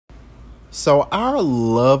So our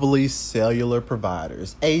lovely cellular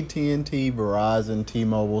providers, AT&T, Verizon,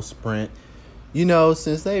 T-Mobile, Sprint,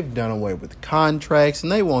 since they've done away with contracts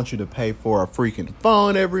and they want you to pay for a freaking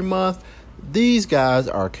phone every month, these guys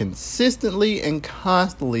are consistently and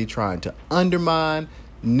constantly trying to undermine,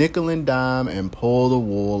 nickel and dime, and pull the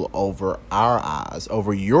wool over our eyes,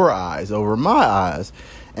 over your eyes, over my eyes.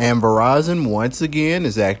 And Verizon, once again,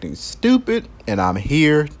 is acting stupid, and I'm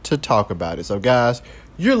here to talk about it. So, guys,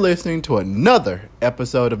 you're listening to another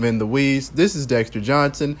episode of In the Weeds. This is Dexter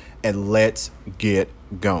Johnson, and let's get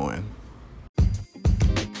going.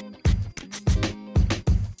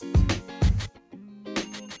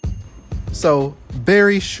 So,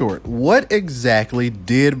 very short, what exactly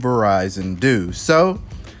did Verizon do? So,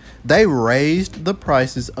 they raised the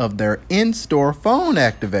prices of their in-store phone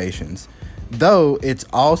activations, though it's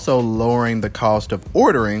also lowering the cost of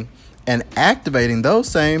ordering and activating those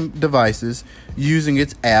same devices using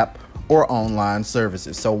its app or online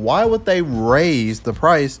services. So why would they raise the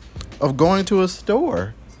price of going to a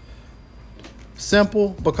store?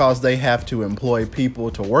 Simple, because they have to employ people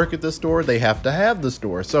to work at the store. They have to have the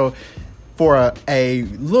store. So for a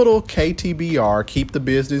little KTBR, keep the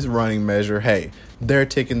business running measure, hey, they're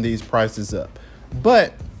ticking these prices up.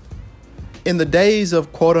 But in the days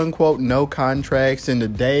of quote unquote no contracts, in the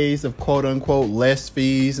days of quote unquote less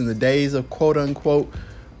fees, in the days of quote unquote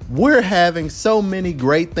we're having so many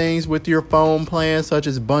great things with your phone plan, such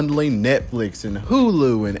as bundling Netflix and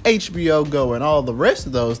Hulu and HBO Go and all the rest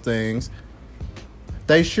of those things,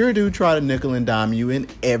 they sure do try to nickel and dime you in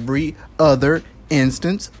every other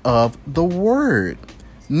instance of the word.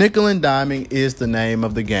 Nickel and diming is the name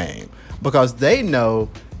of the game because they know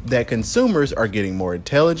that consumers are getting more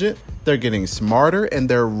intelligent, they're getting smarter, and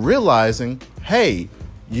they're realizing, hey,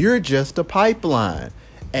 you're just a pipeline.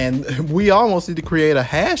 And we almost need to create a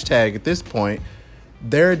hashtag at this point.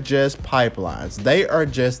 They're just pipelines. They are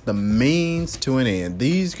just the means to an end.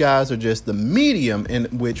 These guys are just the medium in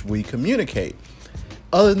which we communicate.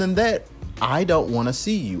 Other than that, I don't want to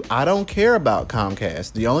see you. I don't care about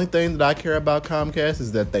Comcast. The only thing that I care about Comcast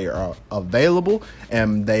is that they are available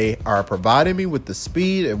and they are providing me with the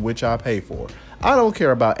speed at which I pay for. I don't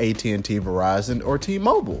care about AT&T, Verizon, or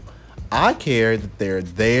T-Mobile. I care that they're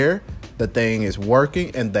there, the thing is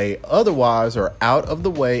working, and they otherwise are out of the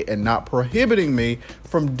way and not prohibiting me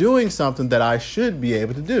from doing something that I should be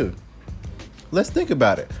able to do. Let's think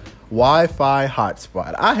about it. Wi-Fi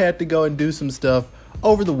hotspot. I had to go and do some stuff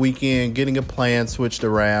over the weekend, getting a plan switched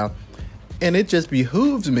around, and it just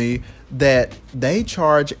behooves me that they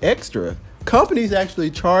charge extra. Companies actually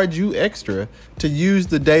charge you extra to use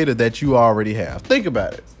the data that you already have. Think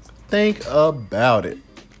about it. Think about it.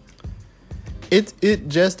 It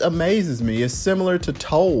just amazes me. It's similar to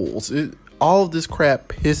tolls. All of this crap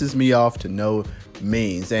pisses me off to no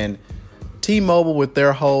means. And T-Mobile, with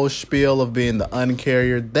their whole spiel of being the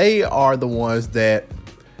uncarrier, they are the ones that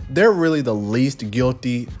they're really the least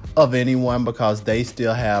guilty of anyone because they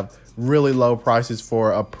still have really low prices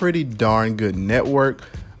for a pretty darn good network.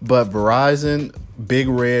 But Verizon, Big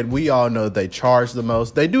Red, we all know they charge the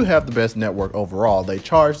most. They do have the best network overall. They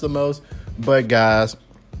charge the most. But guys,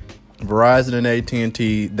 Verizon and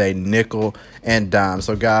AT&T, they nickel and dime.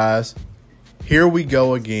 So guys, here we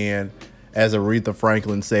go again. As Aretha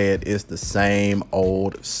Franklin said, it's the same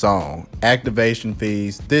old song. Activation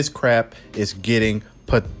fees. This crap is getting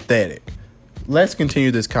pathetic. Let's continue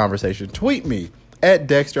this conversation. Tweet me at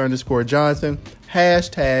Dexter_Johnson.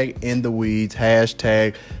 Hashtag in the weeds.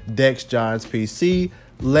 Hashtag DexJohnsPC.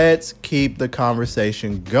 Let's keep the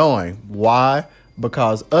conversation going. Why?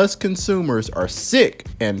 Because us consumers are sick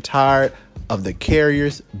and tired of the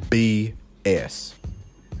carriers' BS.